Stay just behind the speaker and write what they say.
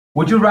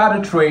Would you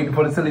rather trade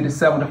volatility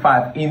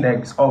 75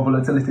 index or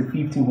volatility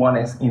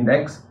 51S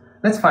index?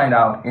 Let's find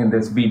out in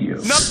this video.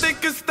 Nothing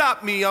can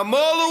stop me. I'm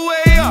all the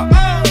way up.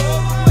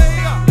 All the way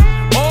up.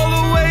 I'm all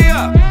the way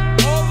up.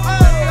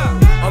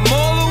 I'm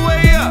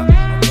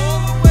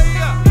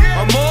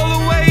all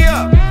the way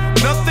up.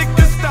 Nothing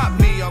can stop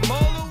me. I'm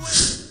all the way.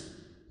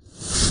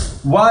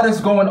 What is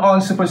going on,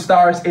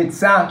 superstars?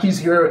 It's Sankis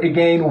here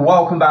again.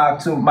 Welcome back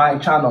to my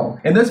channel.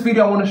 In this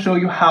video, I want to show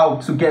you how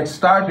to get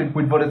started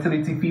with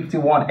volatility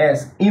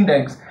 51S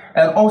index.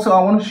 And also,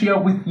 I want to share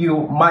with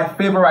you my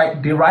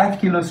favorite DERIV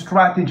killer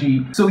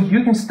strategy so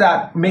you can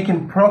start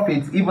making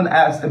profits even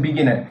as a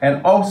beginner.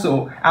 And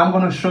also, I'm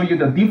going to show you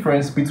the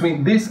difference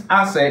between this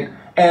asset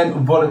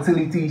and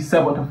volatility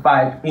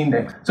 75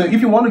 index. So if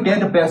you want to get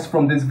the best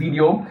from this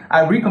video,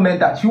 I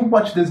recommend that you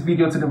watch this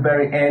video to the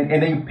very end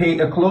and then you pay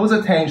a close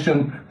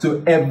attention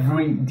to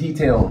every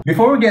detail.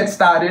 Before we get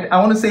started,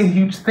 I want to say a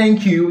huge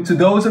thank you to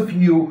those of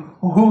you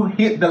who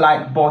hit the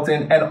like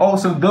button and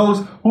also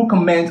those who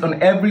comment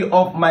on every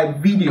of my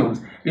videos.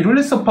 It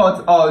really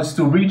supports us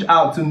to reach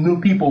out to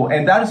new people,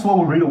 and that is what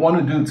we really want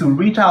to do, to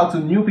reach out to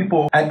new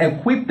people and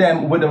equip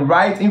them with the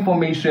right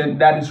information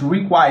that is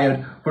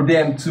required for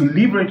them to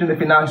leverage in the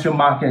financial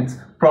markets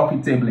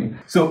profitably.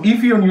 So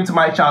if you're new to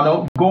my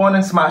channel, go on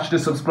and smash the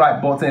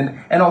subscribe button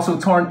and also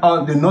turn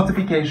on the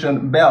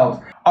notification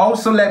bell.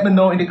 Also, let me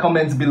know in the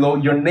comments below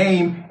your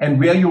name and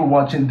where you're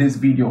watching this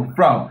video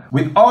from.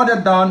 With all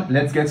that done,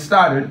 let's get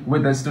started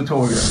with this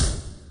tutorial.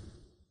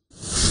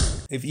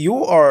 If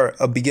you are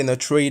a beginner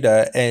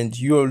trader and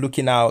you're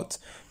looking out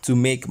to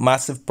make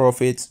massive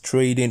profits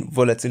trading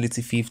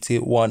volatility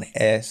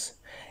 51S,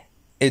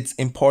 it's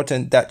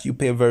important that you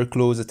pay very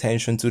close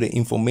attention to the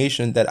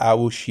information that I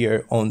will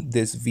share on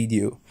this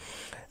video.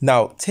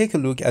 Now, take a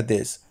look at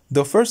this.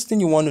 The first thing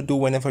you want to do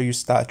whenever you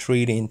start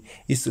trading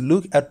is to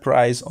look at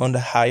price on the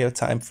higher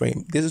time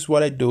frame. This is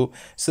what I do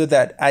so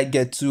that I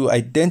get to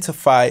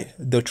identify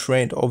the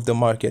trend of the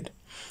market.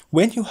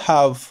 When you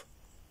have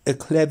a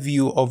clear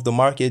view of the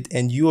market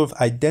and you have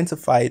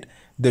identified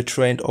the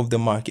trend of the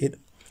market,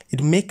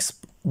 it makes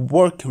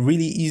work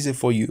really easy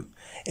for you.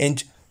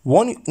 And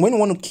when you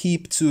want to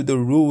keep to the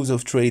rules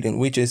of trading,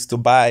 which is to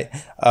buy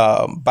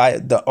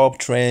the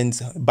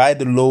uptrends, buy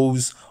the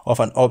lows of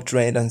an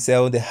uptrend and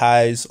sell the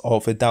highs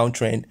of a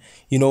downtrend,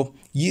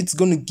 it's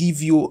going to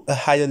give you a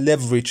higher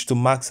leverage to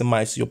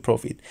maximize your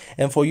profit.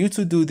 And for you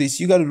to do this,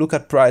 you got to look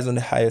at price on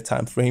the higher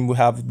time frame. We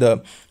have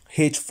the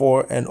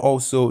H4 and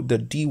also the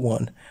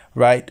D1,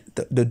 right?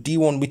 The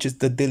D1, which is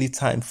the daily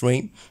time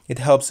frame. It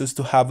helps us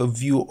to have a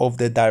view of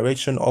the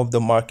direction of the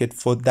market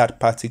for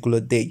that particular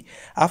day.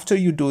 After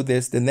you do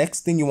this, the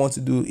next thing you want to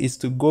do is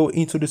to go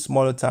into the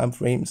smaller time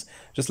frames,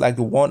 just like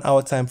the 1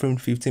 hour time frame,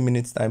 15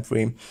 minutes time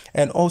frame,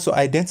 and also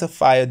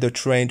identify the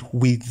trend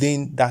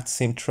within that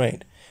same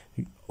trend.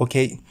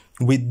 Okay,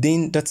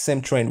 within that same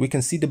trend, we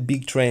can see the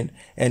big trend,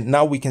 and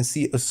now we can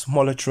see a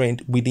smaller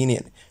trend within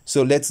it.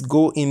 So let's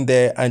go in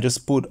there and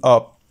just put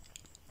up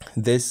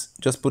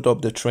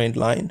the trend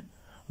line,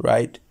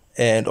 right?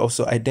 And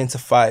also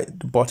identify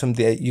the bottom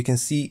there. You can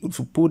see, if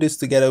we put this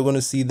together, we're going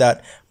to see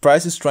that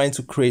price is trying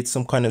to create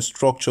some kind of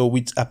structure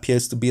which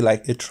appears to be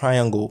like a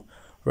triangle,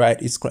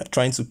 right? It's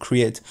trying to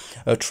create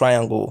a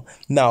triangle.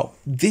 Now,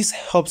 this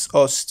helps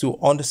us to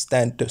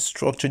understand the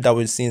structure that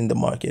we're seeing in the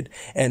market.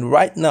 And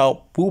right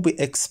now, we'll be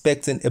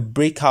expecting a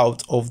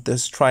breakout of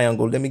this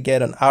triangle. Let me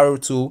get an arrow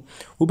tool.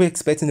 We'll be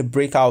expecting a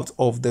breakout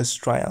of this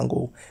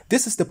triangle.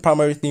 This is the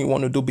primary thing you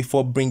want to do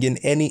before bringing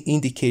any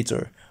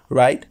indicator,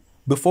 right?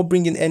 Before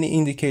bringing any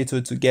indicator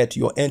to get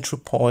your entry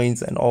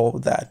points and all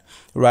that,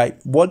 right?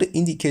 What the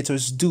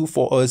indicators do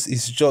for us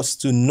is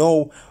just to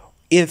know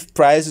if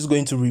price is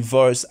going to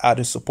reverse at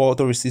a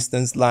support or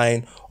resistance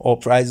line, or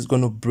price is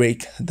going to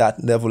break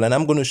that level. And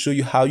I'm going to show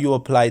you how you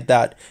apply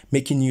that,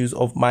 making use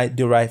of my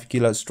DERIV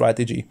killer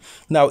strategy.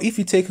 Now, if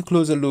you take a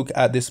closer look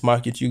at this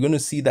market, you're going to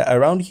see that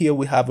around here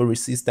we have a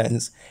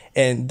resistance,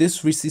 and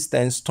this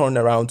resistance turned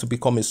around to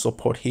become a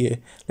support here.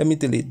 Let me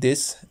delete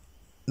this.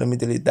 Let me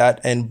delete that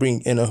and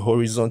bring in a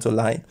horizontal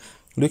line.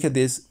 Look at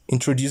this,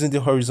 introducing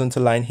the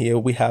horizontal line here,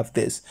 we have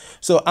this.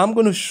 So I'm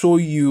going to show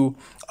you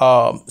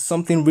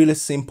something really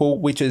simple,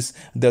 which is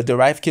the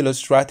DERIV killer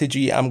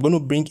strategy. I'm going to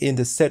bring in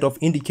the set of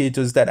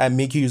indicators that I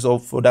make use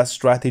of for that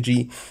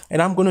strategy.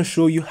 And I'm going to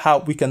show you how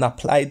we can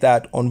apply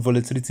that on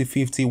volatility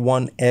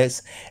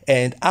 51S.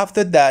 And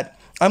after that,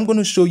 I'm going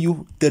to show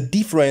you the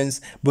difference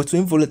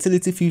between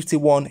volatility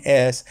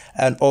 51S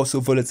and also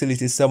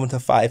volatility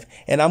 75.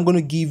 And I'm going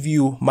to give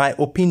you my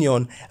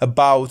opinion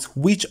about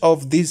which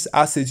of these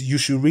assets you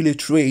should really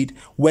trade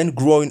when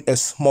growing a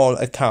small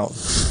account.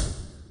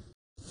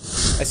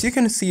 As you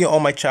can see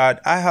on my chart,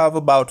 I have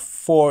about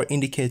 4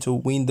 indicator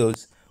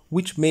windows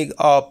which make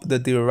up the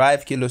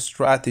DERIV killer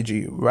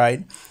strategy,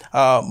 right?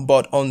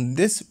 But on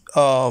this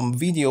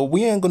video,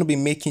 we ain't going to be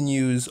making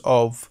use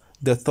of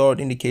the third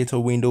indicator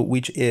window,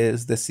 which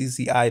is the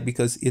CCI,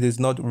 because it is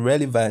not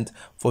relevant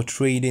for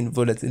trading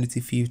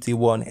volatility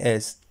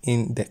 51S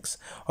index.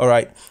 All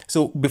right,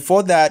 so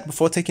before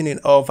taking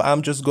it off,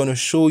 I'm just going to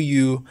show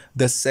you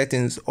the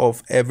settings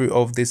of every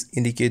of these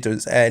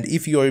indicators, and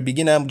if you're a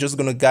beginner, I'm just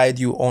going to guide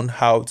you on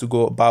how to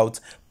go about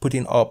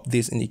putting up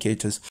these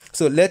indicators.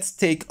 So let's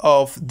take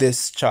off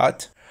this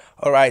chart.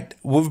 All right,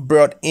 we've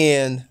brought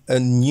in a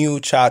new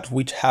chart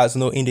which has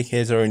no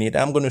indicator in it.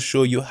 I'm going to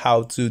show you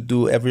how to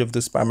do every of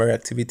those primary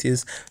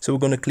activities. So we're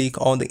going to click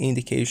on the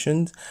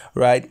indications,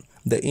 right?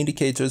 The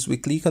indicators, we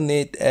click on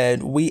it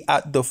and we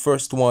add the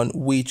first one,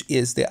 which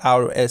is the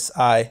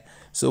RSI.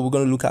 So we're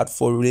going to look at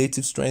for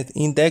relative strength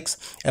index,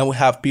 and we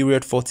have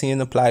period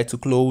 14 applied to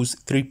close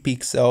 3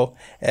 pixel.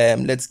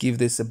 Let's give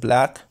this a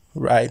black,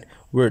 right?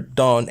 We're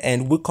done,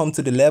 and we'll come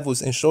to the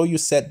levels and show you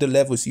set the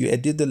levels. You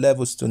edit the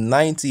levels to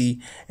 90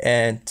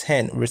 and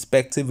 10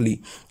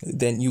 respectively.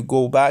 Then you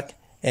go back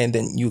and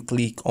then you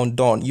click on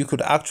done. You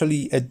could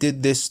actually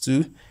edit this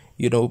to,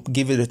 you know,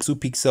 give it a 2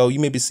 pixel.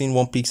 You may be seeing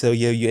 1 pixel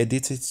here, you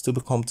edit it to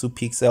become 2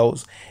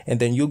 pixels, and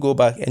then you go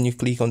back and you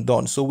click on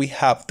done. So we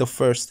have the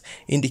first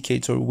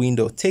indicator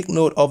window. Take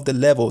note of the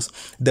levels.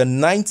 The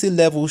 90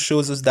 level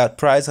shows us that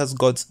price has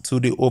got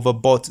to the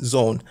overbought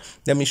zone.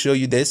 Let me show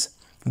you this.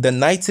 The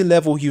 90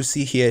 level you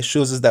see here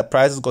shows us that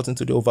price has gotten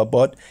to the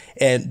overbought,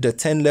 and the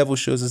 10 level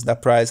shows us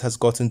that price has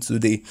gotten to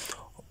the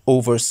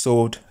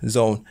oversold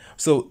zone.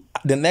 So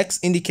the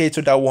next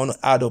indicator that I want to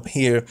add up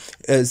here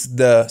is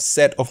the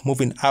set of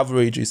moving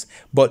averages,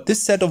 but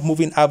this set of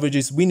moving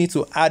averages, we need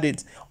to add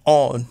it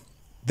on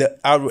the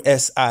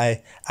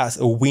RSI as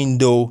a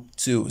window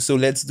too. So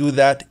let's do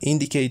that.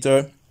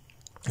 Indicator,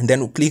 and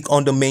then we'll click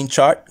on the main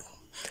chart,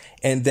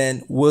 and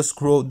then we'll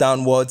scroll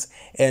downwards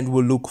and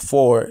we'll look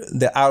for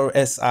the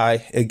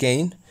RSI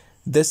again.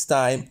 This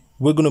time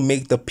we're going to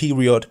make the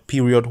period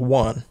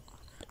 1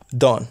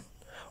 done.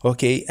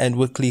 Okay, and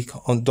we'll click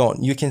on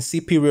done. You can see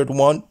period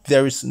 1,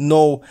 there is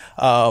no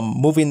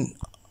moving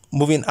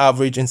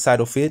average inside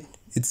of it.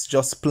 It's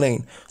just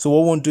plain. So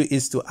what we want to do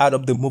is to add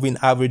up the moving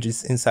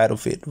averages inside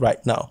of it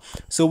right now.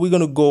 So we're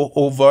going to go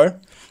over,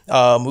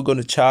 we're going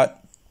to chart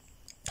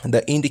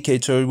the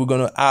indicator. We're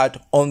going to add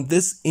on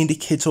this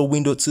indicator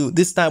window too.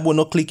 This time we're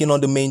not clicking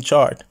on the main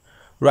chart,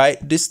 right?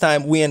 This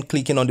time we ain't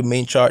clicking on the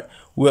main chart.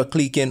 We're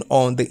clicking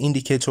on the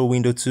indicator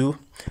window too.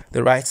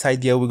 The right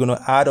side here, we're going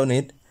to add on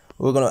it.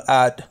 We're going to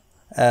add,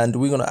 and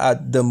we're going to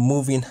add the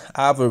moving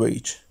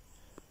average.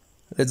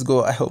 Let's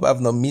go. I hope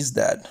I've not missed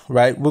that,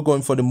 right? We're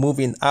going for the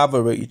moving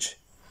average.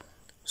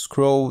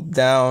 Scroll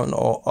down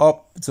or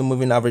up to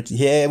moving average.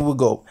 Here we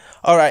go.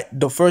 All right,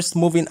 the first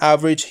moving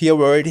average here,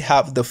 we already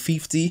have the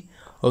 50.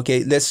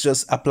 Okay, let's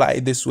just apply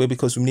it this way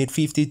because we need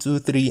 50, 2,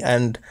 3,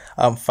 and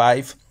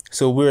 5.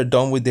 So we're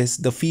done with this.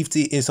 The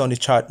 50 is on the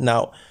chart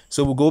now.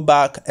 So we'll go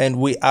back and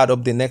we add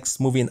up the next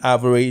moving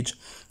average,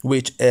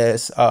 which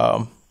is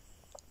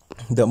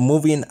the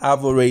moving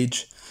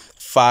average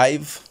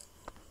 5.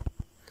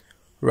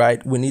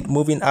 Right, we need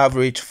moving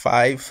average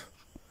 5.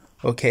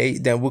 Okay,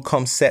 then we'll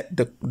come set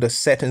the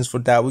settings for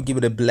that. We'll give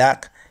it a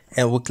black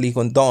and we'll click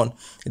on done.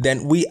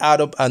 Then we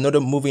add up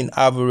another moving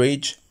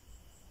average.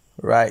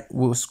 Right,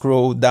 we'll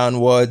scroll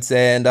downwards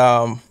and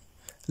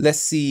let's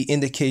see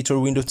indicator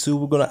window 2.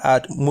 We're going to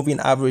add moving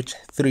average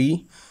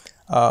 3.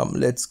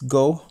 Let's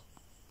go.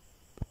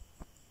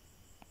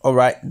 All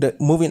right, the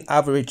moving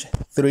average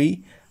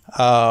 3,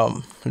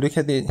 look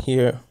at it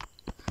here.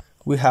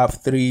 We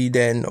have 3.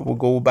 Then we'll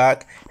go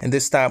back, and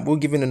this time we'll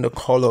give it in the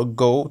color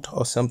gold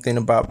or something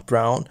about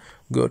brown.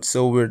 Good,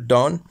 so we're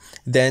done.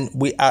 Then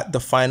we add the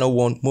final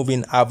one,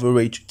 moving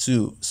average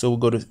 2. So we'll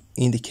go to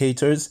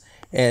indicators,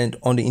 and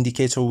on the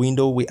indicator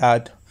window we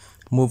add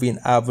moving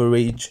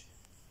average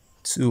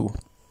 2,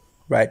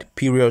 right,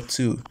 period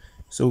 2.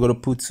 So we're going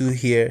to put 2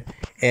 here,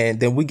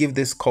 and then we give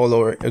this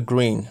color a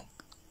green,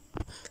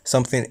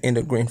 something in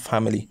the green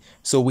family.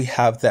 So we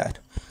have that.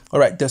 All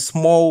right, the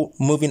small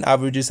moving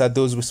averages are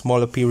those with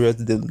smaller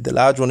periods. The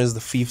large one is the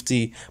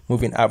 50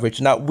 moving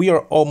average. Now we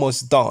are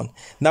almost done.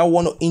 Now I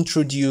want to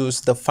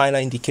introduce the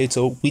final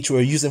indicator which we're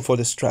using for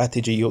the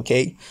strategy.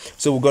 Okay,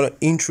 so we're going to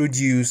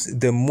introduce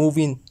the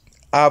moving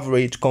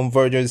average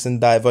convergence and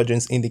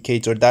divergence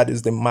indicator. That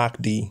is the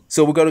MACD.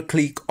 So we're going to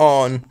click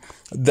on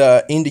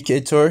the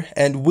indicator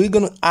and we're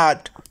going to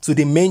add to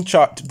the main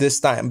chart this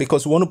time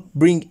because we want to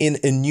bring in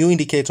a new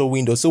indicator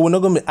window. So we're not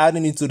going to be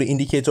adding it to the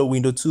indicator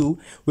window too.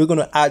 We're going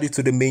to add it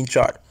to the main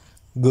chart.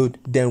 Good.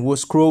 Then we'll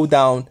scroll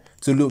down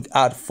to look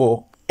at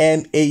for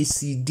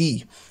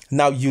MACD.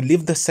 Now you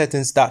leave the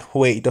settings that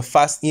way. The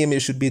fast EMA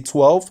should be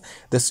 12.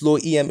 The slow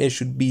EMA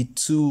should be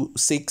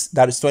 26.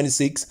 That is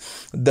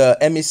 26. The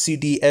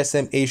MACD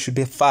SMA should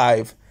be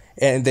 5.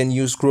 And then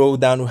you scroll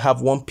down, we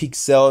have 1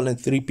 pixel and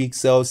 3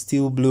 pixels,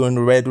 still blue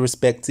and red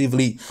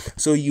respectively.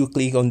 So you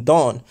click on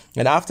done,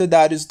 and after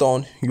that is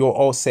done, you're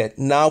all set.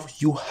 Now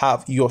you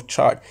have your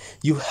chart.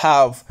 You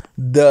have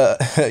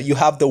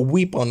the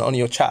whip on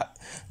your chart.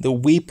 the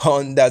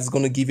weapon that's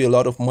going to give you a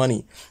lot of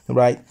money,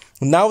 right?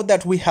 Now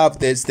that we have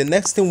this, the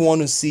next thing we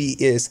want to see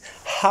is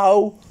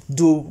how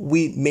do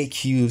we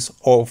make use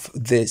of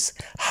this?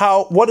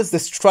 What is the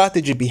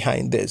strategy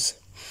behind this?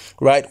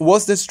 Right?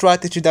 What's the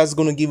strategy that's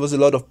going to give us a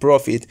lot of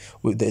profit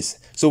with this?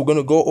 So we're going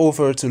to go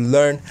over to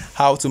learn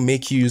how to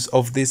make use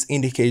of these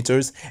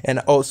indicators and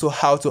also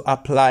how to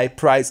apply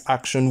price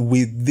action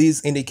with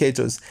these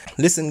indicators.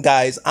 Listen,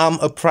 guys, I'm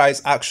a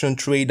price action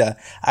trader.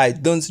 I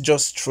don't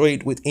just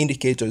trade with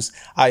indicators.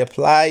 I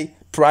apply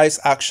price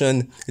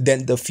action,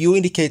 then the few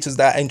indicators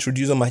that I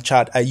introduce on my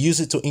chart, I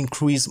use it to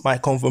increase my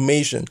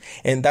confirmation.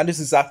 And that is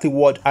exactly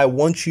what I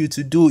want you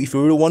to do. If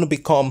you really want to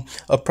become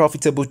a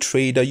profitable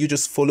trader, you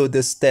just follow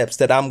the steps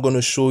that I'm going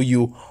to show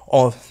you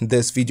on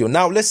this video.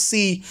 Now let's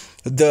see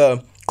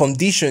the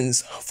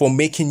conditions for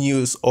making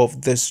use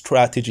of this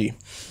strategy.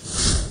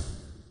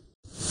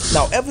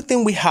 Now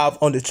everything we have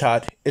on the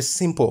chart is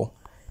simple.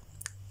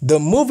 The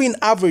moving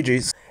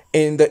averages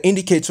in the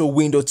indicator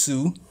window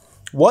 2,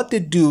 what they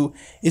do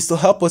is to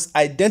help us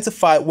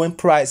identify when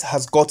price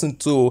has gotten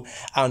to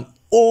an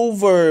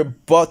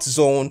overbought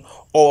zone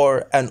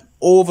or an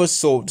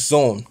oversold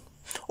zone.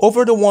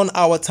 Over the 1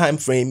 hour time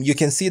frame, you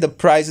can see the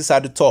prices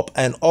at the top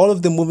and all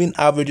of the moving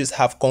averages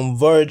have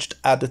converged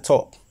at the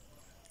top,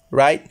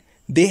 right?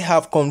 They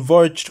have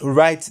converged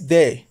right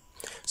there.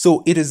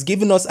 So it is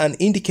giving us an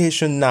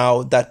indication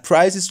now that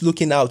price is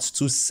looking out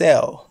to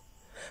sell.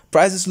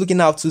 Price is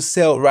looking out to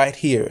sell right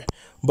here.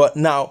 But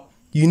now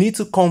you need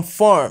to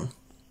confirm,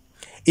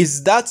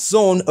 is that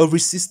zone a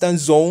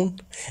resistance zone?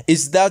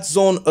 Is that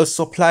zone a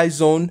supply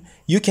zone?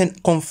 You can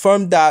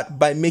confirm that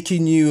by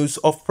making use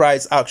of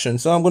price action.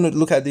 So I'm going to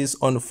look at this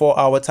on the 4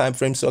 hour time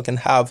frame so I can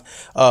have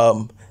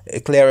a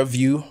clearer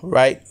view,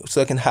 right? So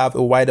I can have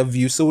a wider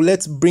view. So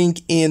let's bring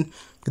in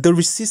the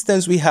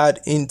resistance we had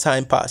in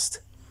time past.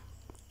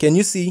 Can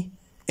you see?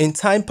 In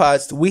time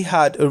past, we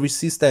had a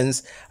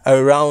resistance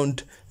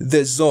around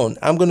the zone.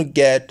 I'm going to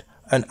get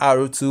an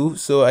arrow too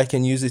so I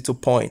can use it to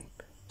point.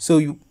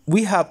 So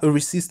we have a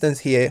resistance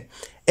here,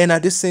 and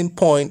at the same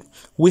point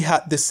we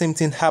had the same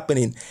thing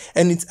happening,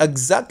 and it's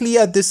exactly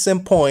at the same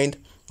point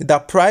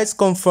that price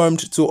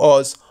confirmed to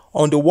us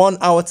on the 1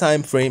 hour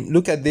time frame.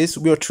 Look at this,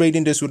 we are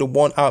trading this with a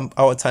 1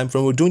 hour time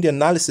frame. We're doing the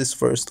analysis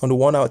first on the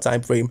 1 hour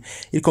time frame.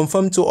 It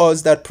confirmed to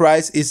us that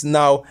price is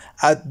now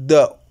at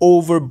the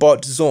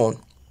overbought zone.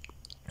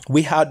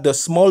 We had the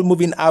small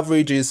moving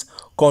averages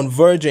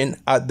converging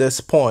at this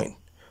point.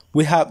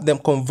 We have them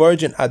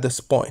converging at this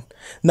point.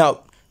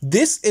 Now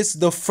this is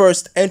the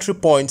first entry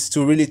point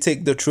to really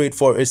take the trade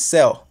for a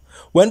sell.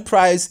 When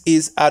price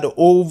is at the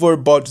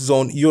overbought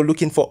zone, you're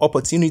looking for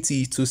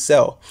opportunity to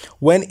sell.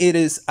 When it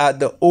is at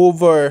the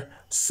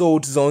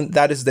oversold zone,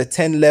 that is the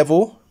 10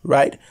 level,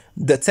 right?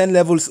 The 10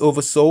 level is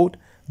oversold,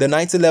 the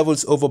 90 level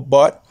is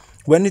overbought.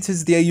 When it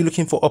is there, you're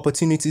looking for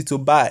opportunity to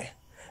buy,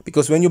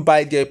 because when you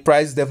buy there,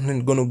 price is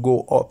definitely going to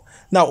go up.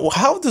 Now,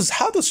 how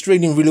does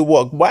trading really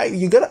work? Why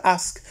you gotta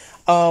ask,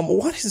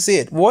 what is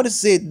it? Why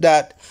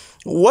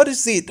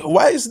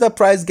is the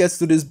price gets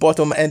to this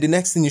bottom and the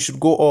next thing you should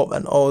go up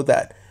and all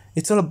that?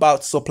 It's all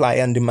about supply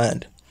and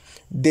demand.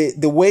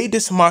 The way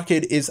this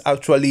market is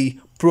actually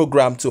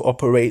programmed to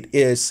operate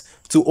is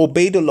to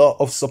obey the law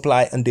of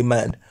supply and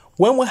demand.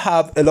 When we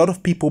have a lot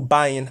of people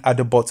buying at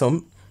the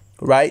bottom,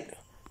 right,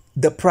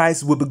 the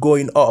price will be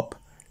going up.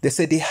 They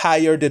say the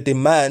higher the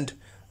demand,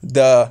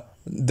 the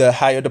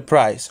higher the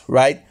price,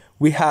 right?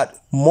 We had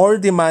more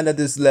demand at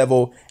this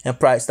level and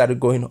price started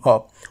going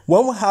up.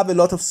 When we have a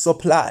lot of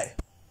supply,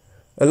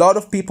 a lot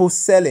of people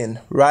selling,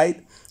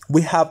 right,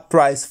 we have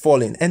price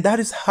falling, and that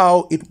is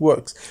how it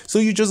works. So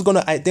you're just going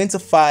to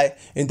identify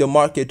in the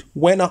market,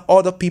 when are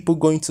other people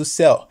going to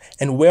sell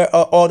and where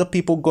are other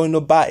people going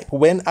to buy?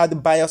 When are the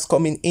buyers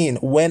coming in?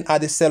 When are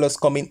the sellers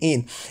coming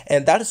in?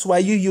 And that is why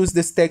you use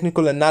this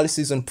technical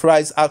analysis and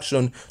price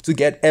action to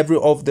get every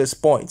of these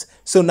points.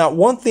 So now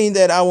one thing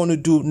that I want to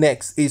do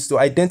next is to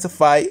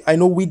identify, I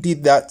know we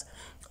did that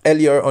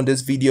earlier on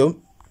this video,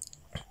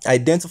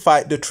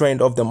 identify the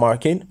trend of the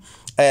market.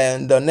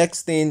 And the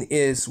next thing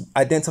is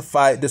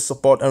identify the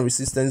support and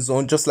resistance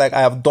zone, just like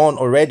I have done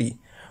already,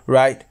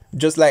 right?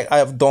 Just like I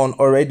have done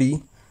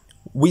already.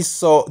 We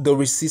saw the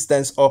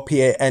resistance up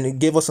here and it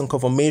gave us some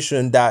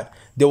confirmation that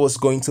there was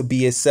going to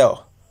be a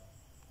sell,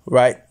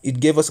 right? It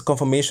gave us a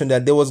confirmation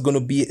that there was going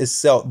to be a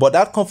sell, but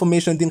that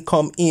confirmation didn't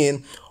come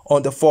in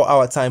on the 4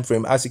 hour time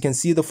frame. As you can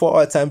see, the 4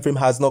 hour time frame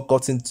has not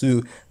gotten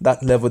to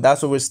that level.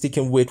 That's why we're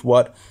sticking with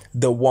what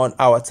the 1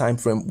 hour time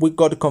frame. We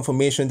got the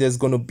confirmation there's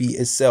going to be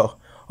a sell.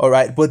 All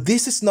right, but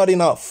this is not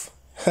enough.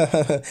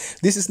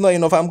 This is not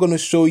enough. I'm going to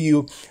show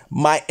you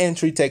my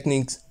entry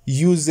techniques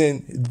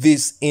using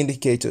these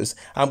indicators.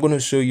 I'm going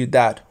to show you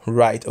that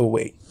right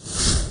away.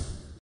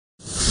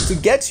 To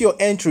get your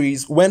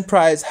entries when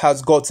price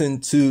has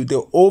gotten to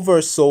the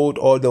oversold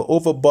or the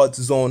overbought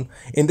zone,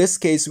 in this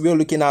case, we're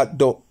looking at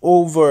the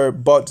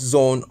overbought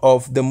zone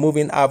of the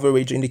moving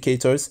average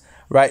indicators,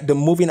 right? The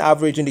moving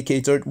average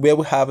indicator, where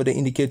we have the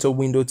indicator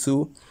window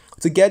 2.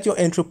 to get your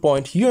entry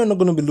point, you're not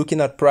going to be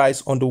looking at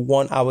price on the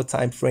 1 hour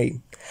time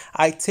frame.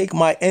 I take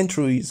my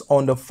entries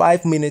on the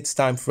 5 minutes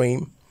time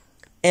frame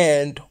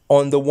and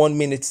on the 1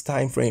 minute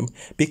time frame,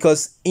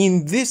 because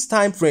in this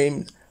time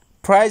frame,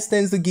 price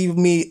tends to give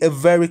me a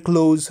very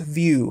close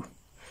view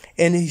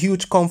and a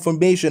huge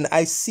confirmation.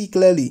 I see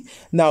clearly.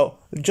 Now,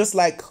 just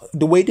like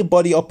the way the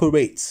body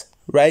operates,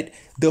 right?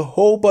 The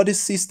whole body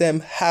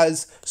system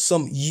has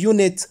some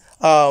unit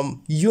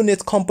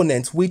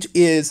components, which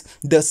is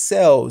the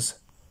cells.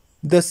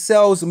 The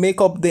cells make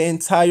up the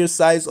entire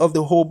size of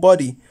the whole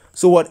body.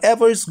 So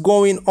whatever is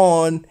going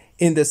on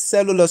in the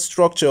cellular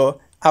structure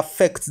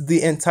affects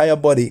the entire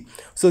body.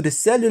 So the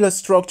cellular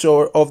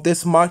structure of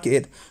this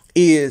market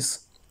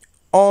is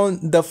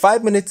on the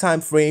 5 minute time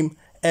frame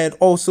and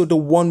also the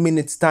 1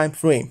 minute time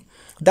frame.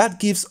 That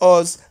gives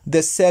us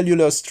the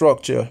cellular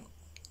structure.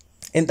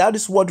 And that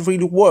is what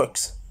really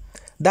works.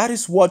 That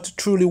is what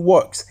truly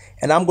works.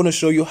 And I'm going to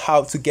show you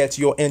how to get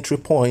your entry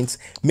points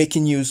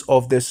making use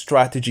of this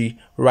strategy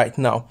right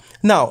now.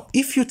 Now,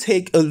 if you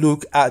take a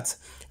look at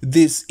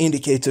these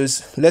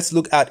indicators, let's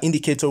look at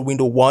indicator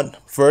window 1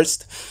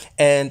 first,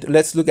 and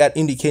let's look at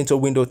indicator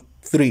window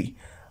 3.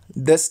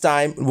 This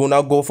time, we'll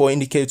now go for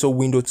indicator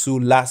window 2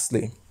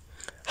 lastly.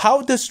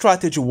 How this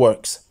strategy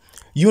works: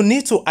 you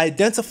need to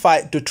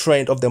identify the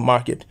trend of the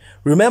market.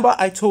 Remember,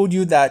 I told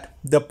you that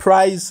the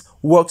price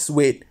works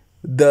with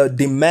the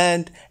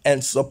demand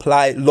and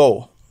supply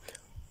law.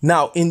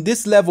 Now, in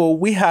this level,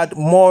 we had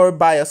more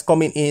buyers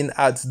coming in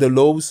at the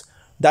lows.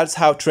 That's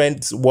how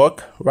trends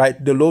work,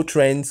 right? The low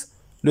trends,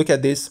 look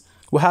at this.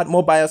 We had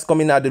more buyers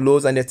coming at the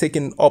lows and they're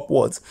taking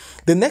upwards.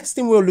 The next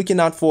thing we're looking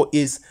out for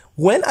is,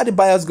 when are the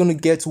buyers going to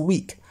get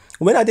weak?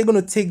 When are they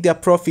going to take their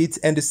profits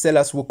and the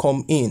sellers will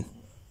come in?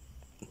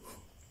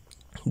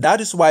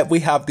 That is why we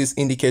have these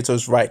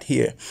indicators right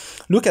here.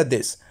 Look at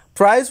this.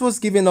 Price was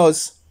giving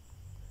us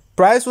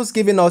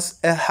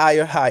a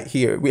higher high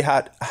here. We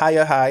had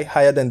higher high,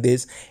 higher than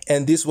this,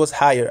 and this was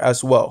higher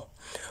as well.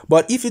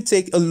 But if you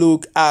take a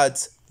look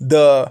at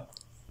the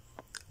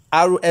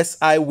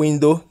RSI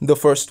window, the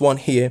first one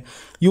here,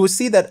 you will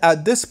see that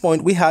at this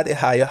point we had a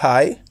higher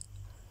high.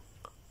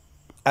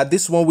 At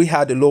this one we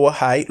had a lower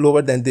high,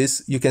 lower than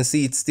this. You can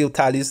see it still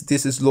tallies.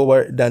 This is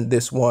lower than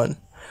this one.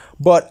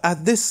 But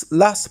at this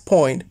last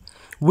point,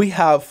 we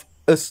have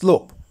a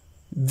slope.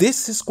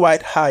 This is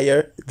quite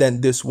higher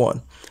than this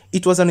one.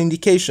 It was an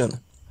indication.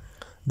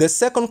 The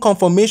second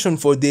confirmation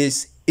for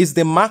this is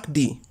the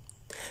MACD.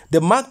 The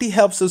MACD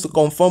helps us to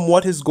confirm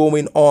what is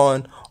going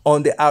on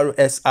the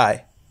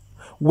RSI.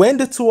 When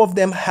the two of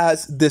them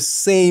has the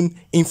same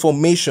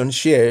information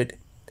shared,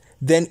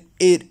 then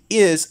it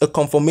is a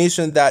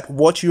confirmation that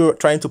what you're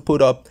trying to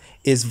put up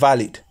is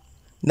valid.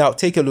 Now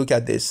take a look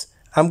at this.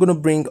 I'm going to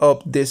bring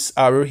up this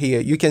arrow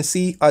here. You can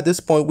see at this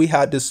point we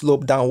had the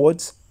slope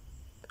downwards.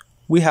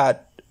 We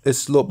had a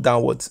slope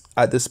downwards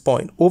at this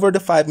point over the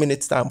 5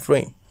 minutes time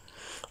frame,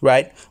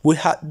 right? We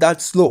had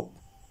that slope.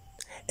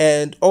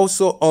 And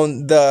also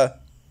on the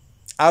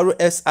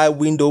RSI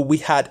window, we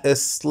had a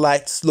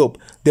slight slope.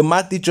 The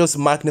MACD just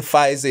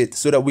magnifies it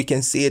so that we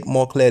can see it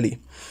more clearly.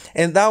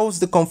 And that was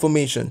the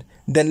confirmation.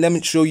 Then let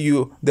me show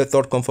you the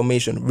third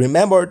confirmation.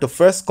 Remember, the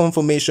first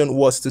confirmation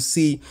was to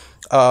see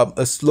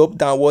a slope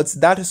downwards.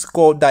 That is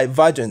called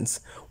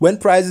divergence. When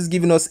price is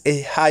giving us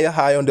a higher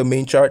high on the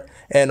main chart,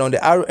 and on the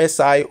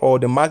RSI or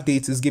the MACD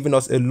it is giving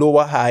us a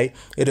lower high,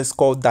 it is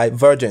called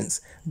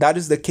divergence. That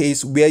is the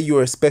case where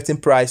you're expecting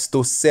price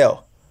to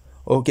sell.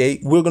 Okay,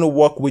 we're going to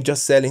work with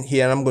just selling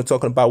here, and I'm going to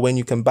talk about when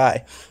you can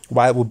buy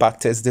while we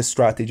backtest this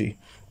strategy.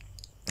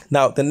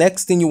 Now, the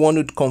next thing you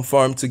want to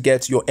confirm to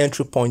get your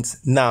entry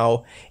points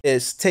now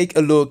is take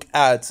a look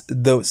at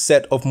the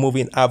set of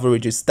moving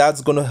averages.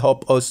 That's going to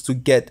help us to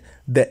get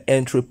the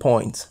entry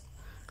point.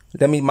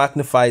 Let me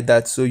magnify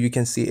that so you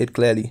can see it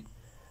clearly.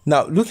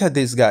 Now, look at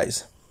this,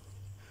 guys.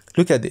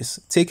 Look at this.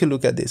 Take a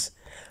look at this.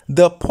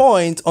 The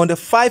point on the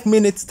 5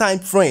 minutes time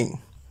frame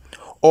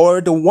or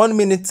the 1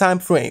 minute time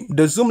frame,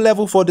 the zoom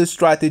level for this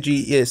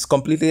strategy is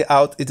completely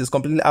out. It is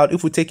completely out.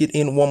 If we take it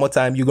in one more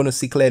time, you're going to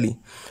see clearly,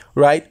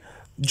 right?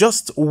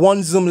 Just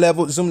one zoom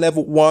level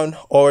 1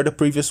 or the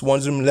previous one,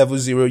 zoom level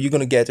 0, you're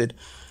going to get it.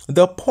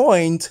 The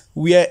point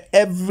where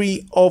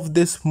every of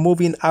these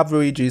moving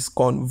averages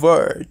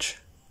converge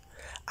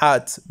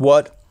at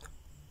what?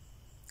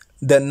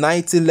 The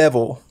 90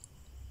 level.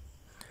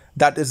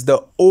 That is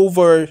the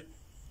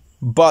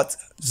overbought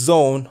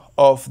zone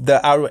of the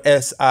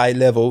RSI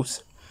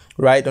levels,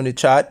 right, on the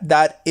chart.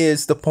 That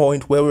is the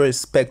point where we're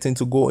expecting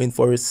to go in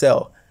for a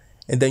sell.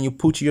 And then you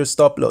put your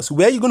stop loss.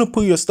 Where you're going to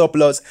put your stop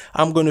loss,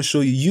 I'm going to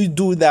show you. You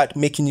do that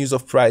making use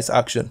of price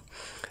action.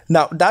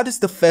 Now, that is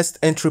the first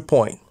entry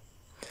point.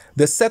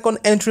 The second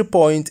entry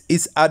point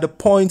is at the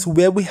point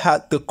where we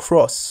had the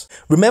cross.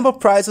 Remember,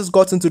 price has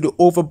gotten to the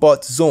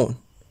overbought zone.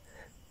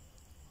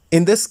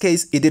 In this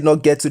case, it did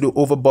not get to the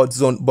overbought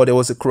zone, but there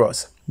was a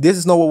cross. This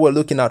is not what we're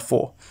looking at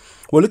for.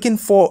 We're looking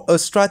for a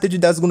strategy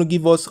that's going to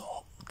give us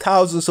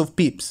thousands of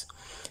pips.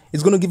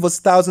 It's going to give us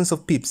thousands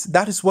of pips.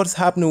 That is what's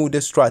happening with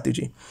this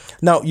strategy.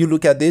 Now you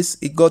look at this,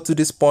 it got to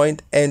this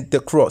point and the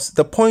cross.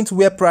 The point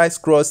where price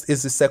crossed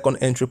is the second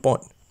entry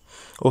point.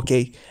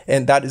 Okay,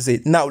 and that is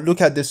it. Now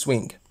look at the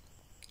swing.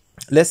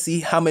 Let's see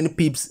how many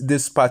pips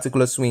this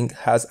particular swing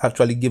has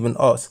actually given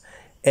us.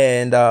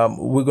 And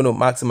we're going to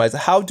maximize.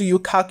 How do you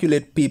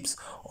calculate pips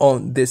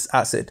on this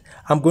asset?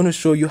 I'm going to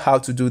show you how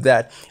to do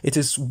that. It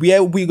is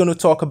where we're going to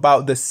talk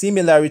about the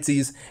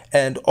similarities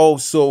and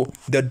also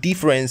the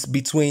difference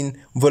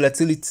between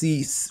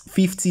volatility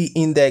 50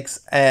 index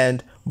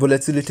and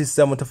volatility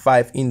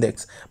 75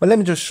 index. But let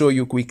me just show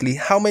you quickly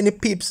how many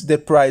pips the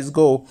price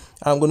go.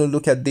 I'm going to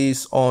look at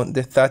this on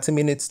the 30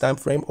 minutes time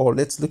frame, or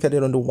let's look at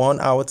it on the 1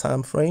 hour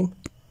time frame.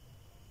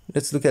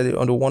 Let's look at it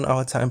on the 1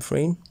 hour time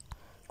frame.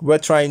 We're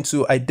trying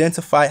to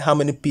identify how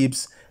many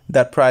pips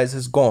that price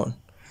has gone.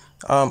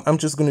 I'm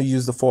just going to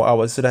use the 4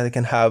 hours so that I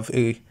can have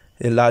a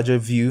larger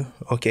view.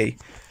 Okay,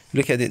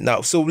 look at it now.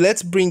 So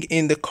let's bring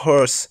in the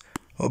cursor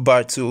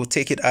bar to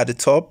take it at the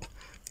top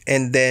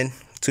and then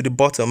to the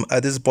bottom,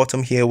 at this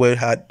bottom here where it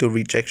had the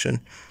rejection.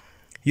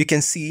 You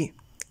can see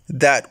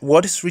that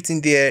what is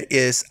written there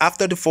is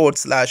after the forward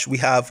slash we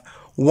have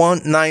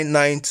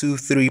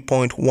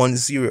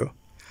 19923.10.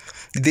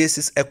 This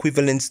is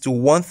equivalent to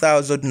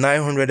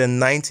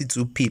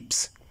 1,992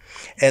 pips.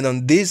 And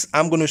on this,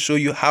 I'm going to show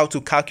you how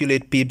to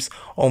calculate pips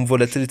on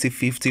volatility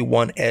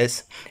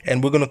 51S.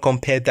 And we're going to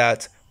compare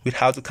that with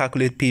how to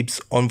calculate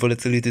pips on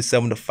volatility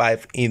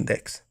 75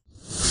 index.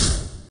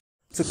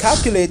 To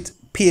calculate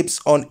pips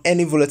on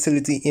any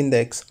volatility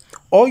index,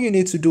 all you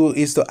need to do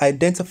is to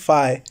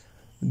identify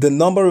the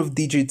number of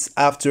digits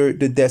after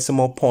the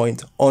decimal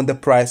point on the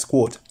price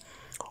quote.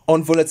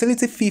 On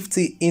volatility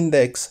 50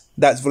 index,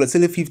 that's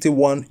volatility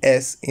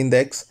 51S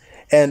index,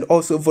 and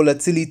also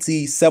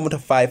volatility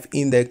 75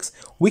 index,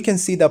 we can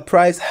see the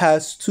price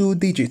has 2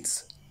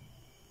 digits.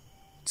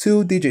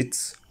 2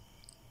 digits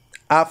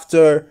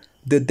after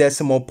the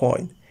decimal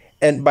point.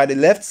 And by the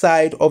left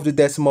side of the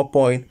decimal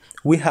point,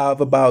 we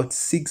have about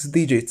 6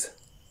 digits.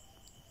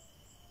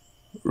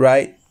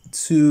 Right?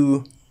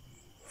 2,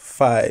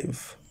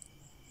 5,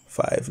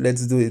 5.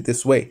 Let's do it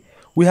this way.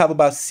 We have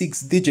about 6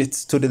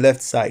 digits to the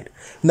left side.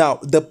 Now,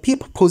 the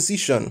pip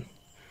position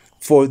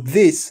for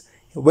this,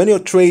 when you're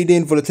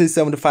trading volatility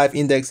 75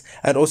 index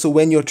and also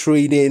when you're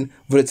trading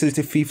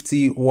volatility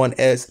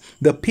 51S,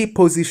 the pip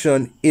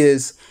position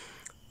is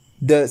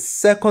the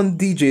second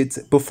digit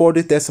before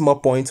the decimal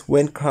point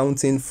when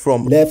counting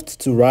from left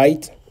to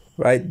right,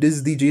 right?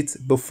 This digit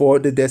before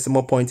the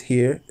decimal point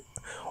here.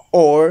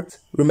 Or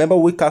remember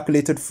we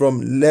calculated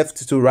from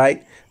left to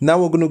right.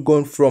 Now we're going to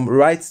go from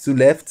right to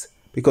left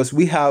because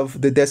we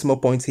have the decimal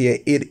point here.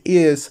 It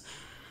is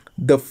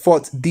the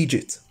 4th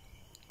digit.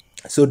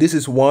 So this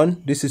is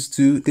 1, this is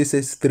 2, this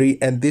is 3,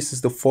 and this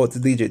is the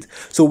 4th digit.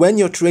 So when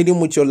you're trading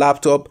with your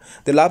laptop,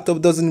 the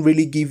laptop doesn't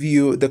really give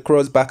you the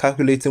crossbar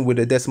calculating with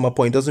the decimal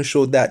point. It doesn't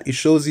show that. It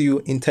shows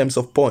you in terms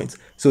of points.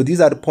 So these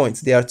are the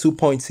points. There are 2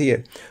 points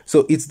here.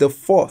 So it's the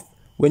 4th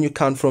when you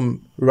count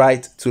from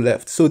right to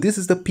left. So this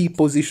is the P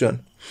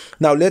position.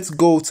 Now let's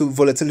go to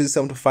volatility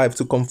 75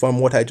 to confirm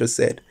what I just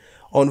said.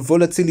 On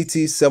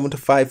volatility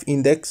 75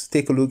 index,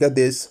 take a look at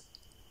this.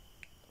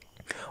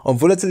 On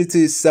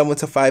volatility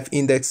 75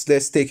 index,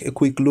 let's take a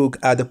quick look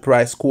at the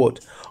price quote.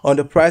 On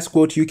the price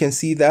quote, you can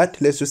see that.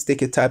 Let's just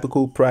take a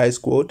typical price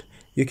quote.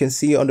 You can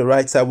see on the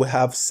right side, we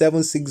have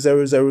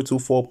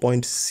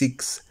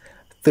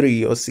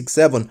 760024.63 or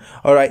 67.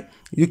 All right.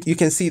 You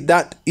can see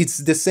that it's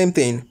the same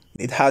thing.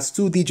 It has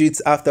 2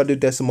 digits after the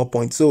decimal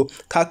point. So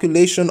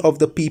calculation of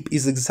the pip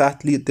is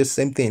exactly the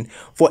same thing.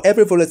 For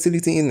every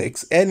volatility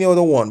index, any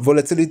other one,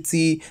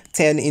 volatility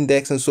 10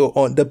 index and so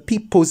on, the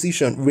pip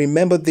position,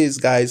 remember this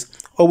guys,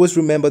 always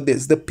remember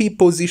this. The pip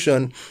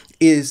position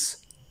is,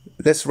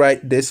 let's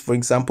write this, for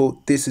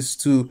example, this is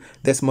 2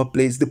 decimal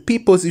place. The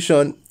pip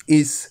position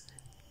is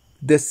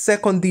the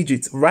second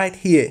digit right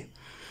here.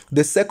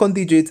 The second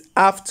digit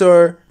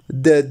after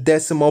the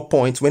decimal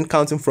point when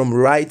counting from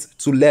right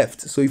to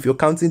left. So if you're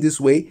counting this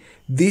way,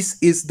 this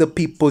is the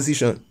pip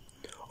position.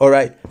 All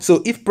right.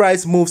 So if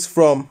price moves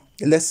from,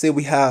 let's say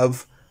we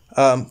have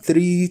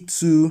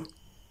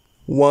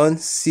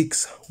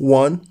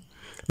 32161,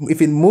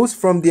 if it moves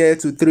from there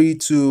to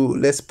 32,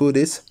 let's put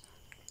this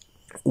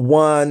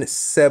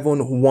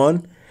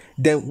 171,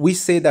 then we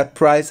say that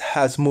price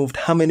has moved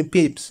how many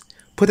pips?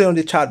 Put it on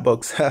the chat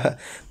box.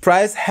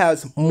 Price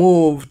has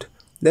moved,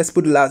 let's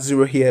put the last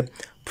 0 here.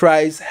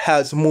 Price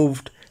has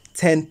moved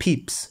 10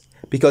 pips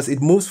because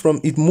it moved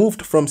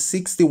from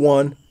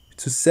 61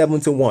 to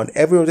 71.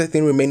 Every other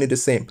thing remaining the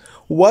same.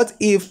 What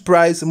if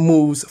price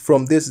moves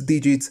from this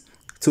digit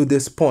to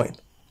this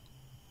point?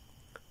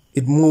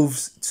 It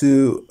moves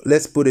to,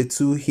 let's put a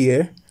 2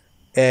 here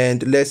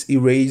and let's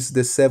erase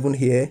the 7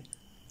 here.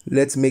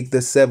 Let's make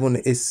the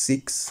 7 a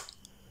 6.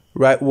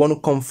 Right, we want to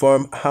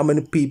confirm how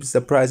many pips the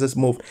price has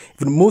moved.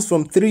 If it moves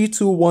from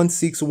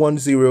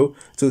 321610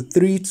 to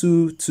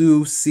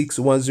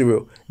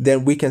 322610,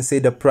 then we can say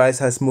the price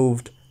has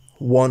moved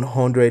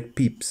 100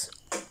 pips.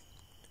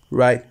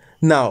 Right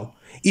now,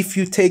 if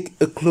you take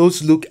a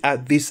close look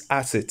at this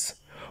asset,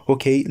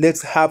 okay,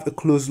 let's have a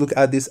close look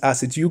at this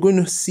asset, you're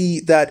going to see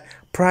that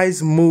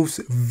price moves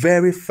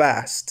very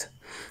fast.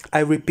 I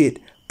repeat,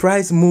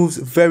 price moves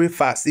very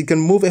fast. It can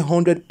move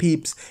 100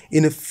 pips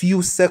in a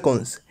few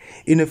seconds.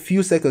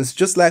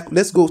 Just like,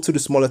 let's go to the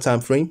smaller time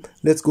frame.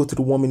 Let's go to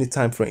the 1 minute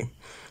time frame.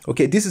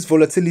 Okay, this is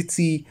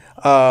volatility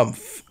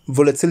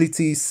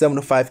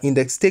 75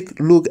 index. Take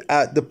a look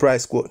at the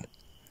price quote.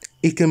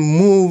 It can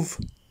move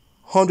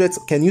hundreds.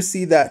 Can you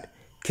see that?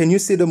 Can you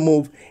see the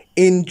move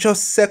in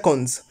just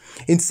seconds?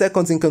 In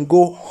seconds, it can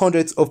go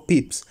hundreds of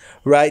pips,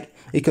 right?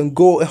 It can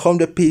go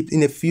 100 pips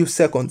in a few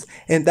seconds,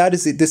 and that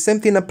is it. The same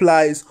thing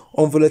applies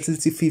on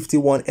volatility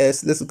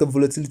 51s. Let's look at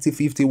volatility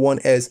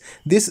 51s.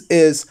 This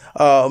is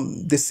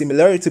the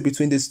similarity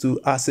between these two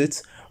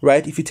assets,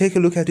 right? If you take a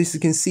look at this, you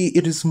can see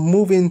it is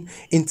moving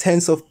in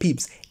tens of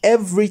pips.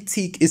 Every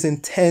tick is in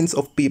tens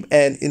of pips,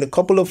 and in a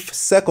couple of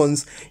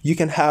seconds, you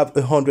can have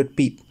 100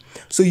 pips.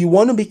 So you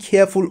want to be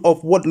careful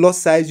of what lot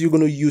size you're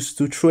going to use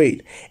to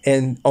trade.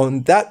 And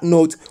on that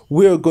note,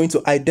 we're going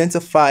to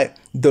identify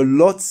the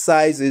lot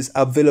sizes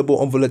available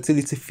on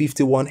volatility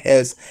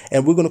 51s,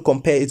 and we're going to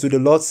compare it to the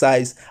lot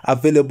size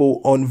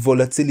available on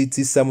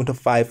volatility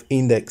 75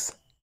 index.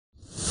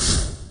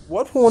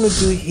 What we want to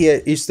do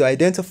here is to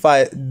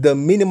identify the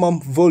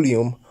minimum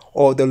volume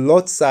or the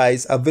lot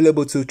size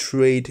available to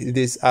trade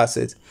this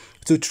asset.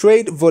 To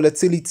trade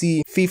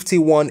volatility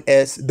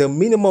 51s, the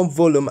minimum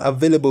volume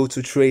available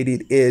to trade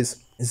it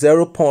is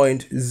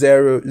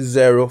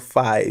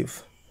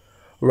 0.005,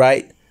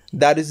 right?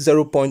 That is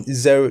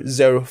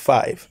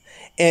 0.005,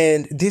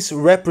 and this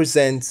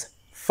represents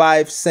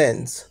 5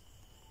 cents.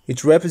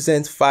 It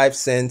represents 5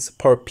 cents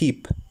per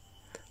pip.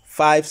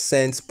 5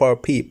 cents per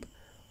pip.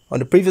 On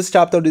the previous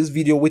chapter of this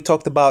video, we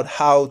talked about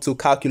how to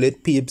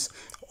calculate pips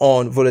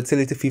on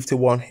volatility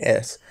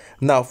 51s.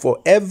 Now, for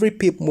every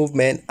pip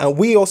movement, and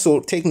we also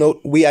take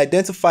note, we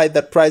identified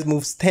that price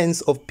moves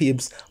tens of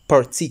pips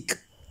per tick,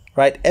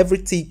 right? Every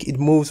tick it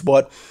moves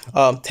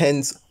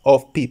tens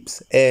of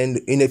pips, and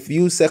in a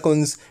few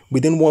seconds,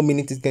 within 1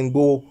 minute, it can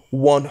go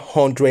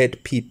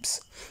 100 pips,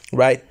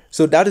 right?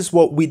 So that is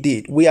what we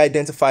did. We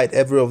identified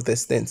every of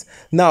these things.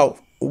 Now,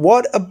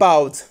 what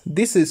about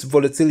this is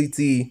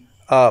volatility?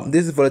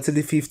 This is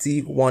volatility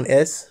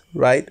 51s,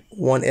 right?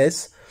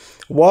 1s.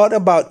 What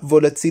about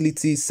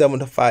volatility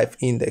 75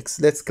 index?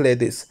 Let's clear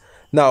this.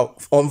 Now,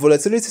 on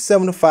volatility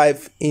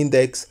 75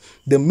 index,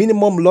 the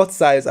minimum lot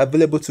size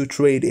available to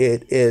trade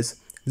it is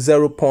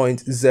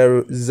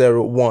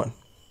 0.001.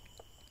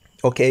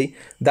 Okay,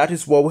 that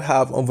is what we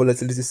have on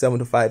volatility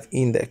 75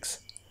 index,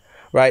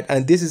 right?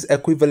 And this is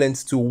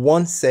equivalent to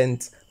 1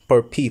 cent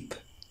per pip.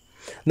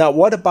 Now,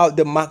 what about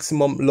the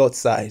maximum lot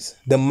size,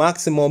 the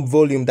maximum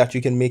volume that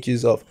you can make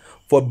use of?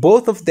 For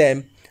both of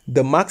them,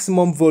 the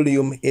maximum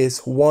volume is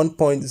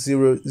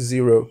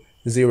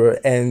 1.000,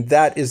 and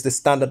that is the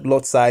standard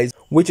lot size,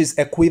 which is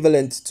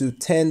equivalent to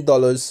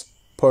 $10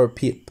 per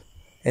pip,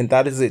 and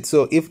that is it.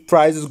 So if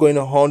price is going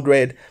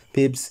 100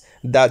 pips,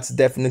 that's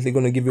definitely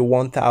going to give you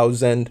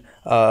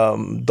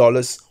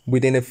 $1,000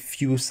 within a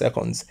few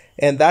seconds.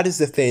 And that is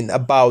the thing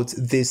about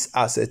this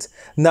asset.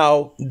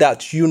 Now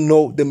that you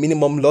know the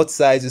minimum lot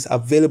size is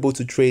available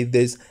to trade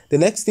this, the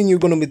next thing you're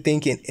going to be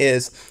thinking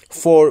is,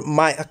 for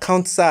my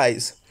account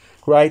size,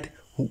 right?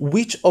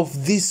 Which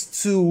of these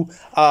two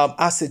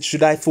assets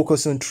should I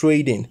focus on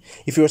trading?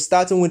 If you're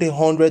starting with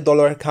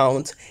 $100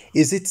 account,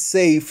 is it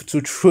safe to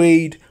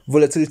trade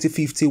volatility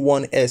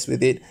 51s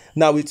with it?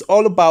 Now, it's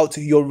all about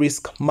your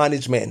risk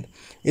management.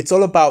 It's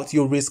all about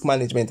your risk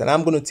management, and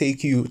I'm going to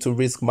take you to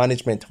risk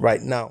management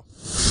right now.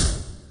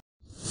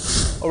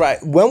 All right,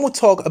 when we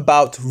talk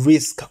about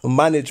risk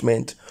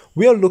management,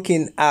 we are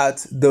looking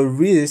at the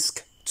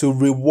risk to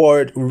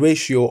reward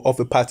ratio of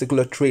a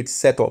particular trade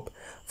setup.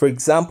 For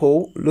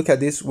example, look at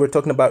this. We're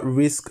talking about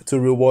risk to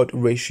reward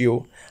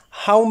ratio.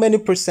 How many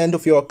percent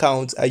of your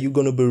account are you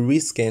going to be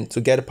risking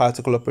to get a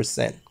particular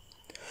percent?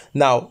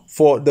 Now,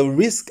 for the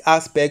risk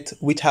aspect,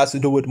 which has to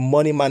do with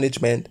money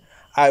management,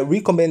 I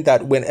recommend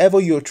that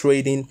whenever you're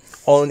trading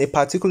on a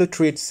particular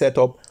trade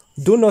setup,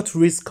 do not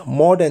risk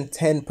more than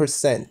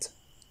 10%.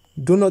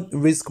 Do not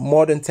risk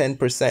more than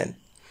 10%.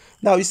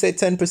 Now, you say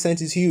 10%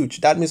 is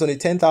huge. That means on a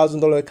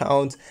 $10,000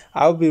 account,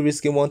 I'll be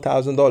risking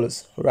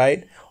 $1,000,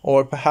 right?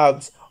 Or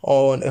perhaps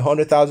on a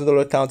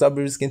 $100,000 account, I'll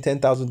be risking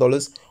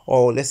 $10,000.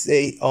 Or let's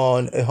say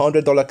on a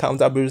 $100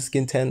 account, I'll be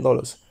risking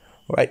 $10,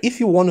 right? If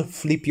you want to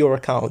flip your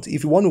account,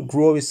 if you want to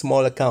grow a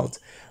small account,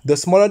 the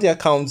smaller the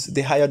accounts,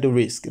 the higher the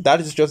risk.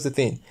 That is just the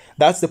thing.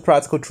 That's the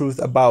practical truth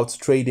about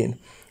trading,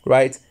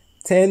 right?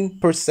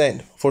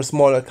 10% for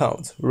small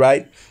accounts,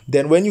 right?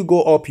 Then when you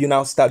go up, you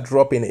now start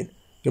dropping it.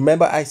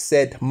 Remember, I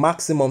said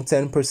maximum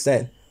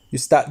 10%. You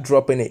start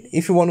dropping it.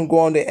 If you want to go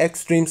on the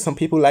extreme, some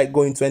people like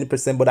going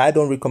 20%, but I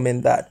don't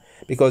recommend that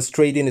because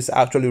trading is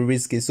actually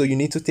risky. So you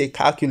need to take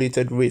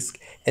calculated risk.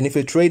 And if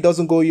a trade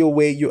doesn't go your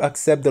way, you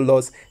accept the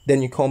loss,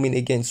 then you come in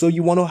again. So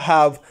you want to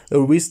have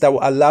a risk that will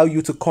allow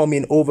you to come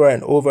in over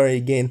and over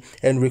again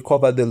and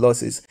recover the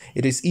losses.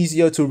 It is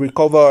easier to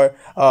recover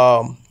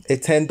a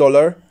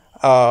 $10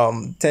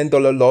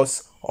 $10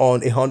 loss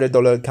on a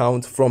 $100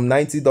 account. From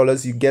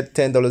 $90 you get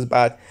 $10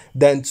 back,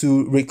 than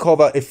to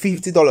recover a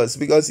 $50,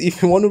 because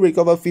if you want to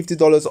recover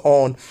 $50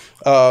 on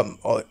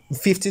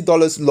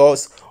 $50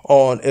 loss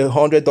on a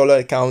 $100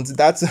 account,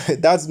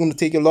 that's going to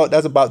take a lot.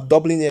 That's about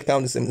doubling the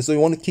account. So you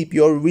want to keep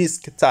your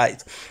risk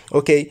tight.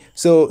 Okay,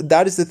 so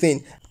that is the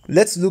thing.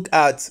 Let's look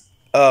at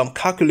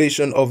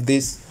calculation of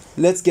this.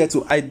 Let's get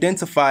to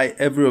identify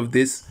every of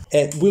this,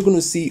 and we're going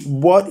to see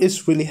what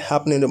is really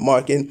happening in the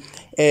market.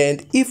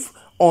 And if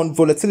on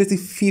volatility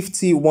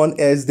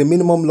 51S, the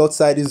minimum lot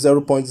size is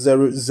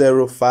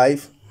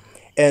 0.005,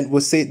 and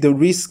we'll say the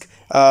risk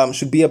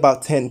should be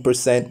about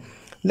 10%.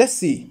 Let's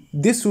see,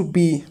 this would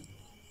be,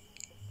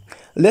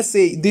 let's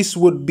say this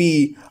would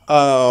be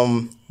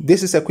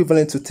this is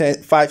equivalent to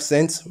 5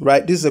 cents,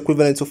 right? This is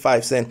equivalent to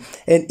 5 cents.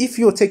 And if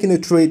you're taking a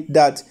trade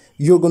that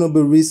you're going to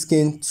be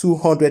risking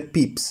 200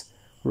 pips,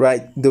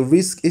 right? The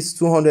risk is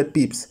 200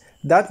 pips.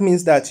 That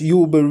means that you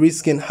will be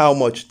risking how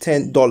much?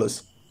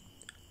 $10.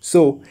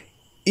 So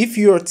if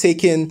you're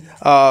taking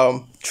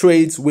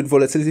trades with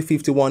volatility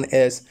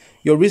 51S,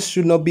 your risk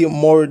should not be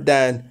more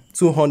than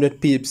 200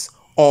 pips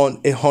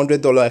on a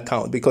 $100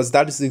 account, because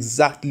that is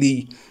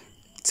exactly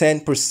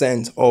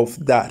 10%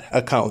 of that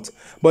account.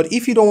 But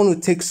if you don't want to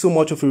take so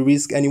much of a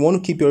risk and you want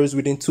to keep yours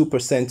within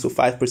 2% to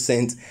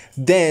 5%,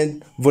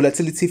 then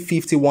volatility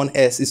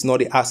 51S is not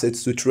the asset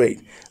to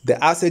trade.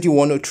 The asset you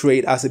want to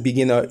trade as a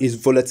beginner is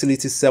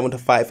volatility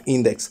 75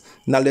 index.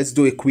 Now let's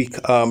do a quick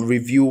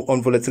review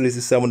on volatility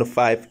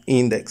 75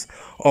 index.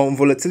 On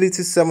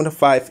volatility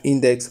 75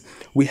 index,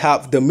 we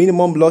have the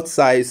minimum lot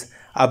size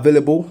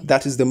available,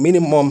 that is the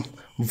minimum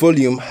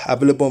volume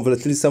available on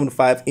volatility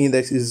 75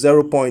 index is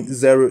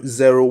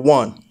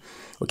 0.001.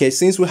 Okay,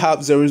 since we have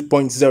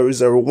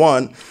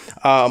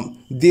 0.001,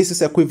 this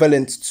is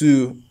equivalent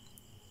to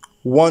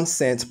 1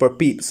 cent per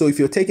pip. So if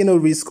you're taking a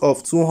risk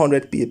of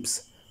 200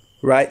 pips,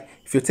 right?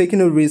 If you're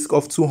taking a risk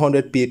of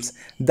 200 pips,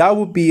 that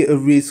would be a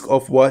risk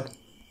of what?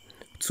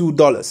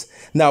 $2.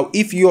 Now,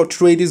 if your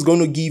trade is going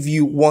to give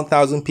you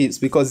 1,000 pips,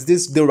 because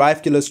this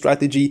DERIV killer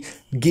strategy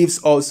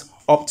gives us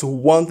up to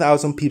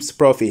 1,000 pips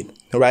profit,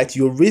 right?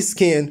 You're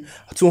risking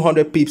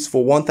 200 pips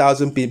for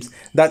 1,000 pips.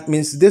 That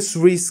means this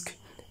risk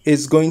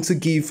is going to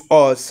give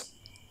us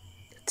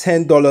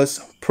 $10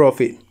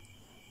 profit,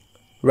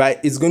 right?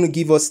 It's going to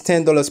give us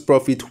 $10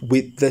 profit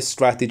with this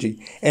strategy,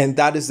 and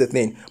that is the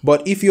thing.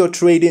 But if you're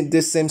trading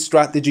this same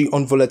strategy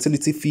on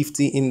volatility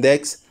 50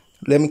 index,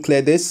 let me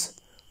clear this,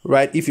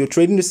 right? If you're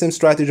trading the same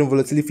strategy on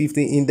volatility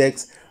 50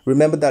 index,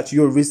 remember that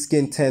you're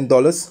risking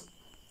 $10,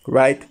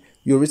 right?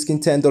 You're risking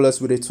 $10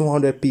 with a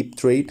 200 pip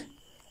trade,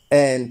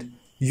 and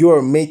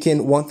you're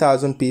making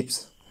 1,000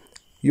 pips.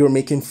 You're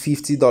making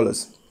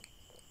 $50.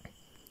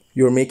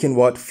 You're making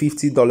what?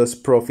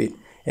 $50 profit.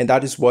 And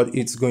that is what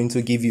it's going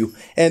to give you.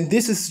 And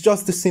this is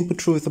just the simple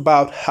truth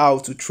about how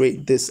to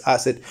trade this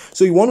asset.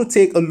 So you want to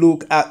take a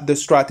look at the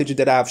strategy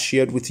that I've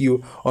shared with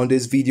you on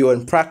this video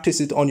and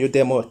practice it on your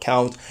demo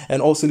account.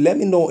 And also let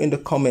me know in the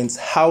comments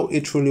how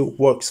it really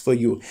works for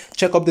you.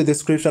 Check out the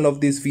description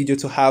of this video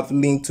to have a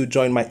link to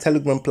join my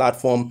Telegram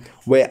platform,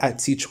 where I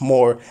teach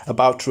more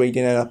about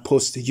trading and I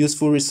post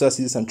useful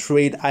resources and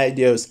trade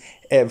ideas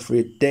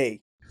every day.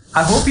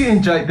 I hope you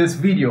enjoyed this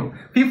video.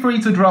 Feel free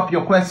to drop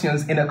your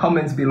questions in the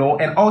comments below,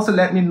 and also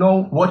let me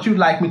know what you'd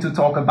like me to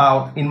talk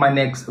about in my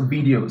next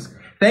videos.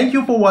 Thank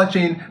you for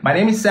watching. My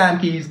name is Sam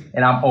Keys,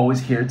 and I'm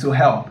always here to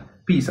help.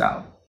 Peace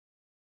out.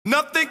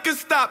 Nothing can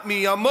stop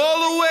me, I'm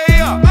all the way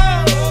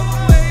up.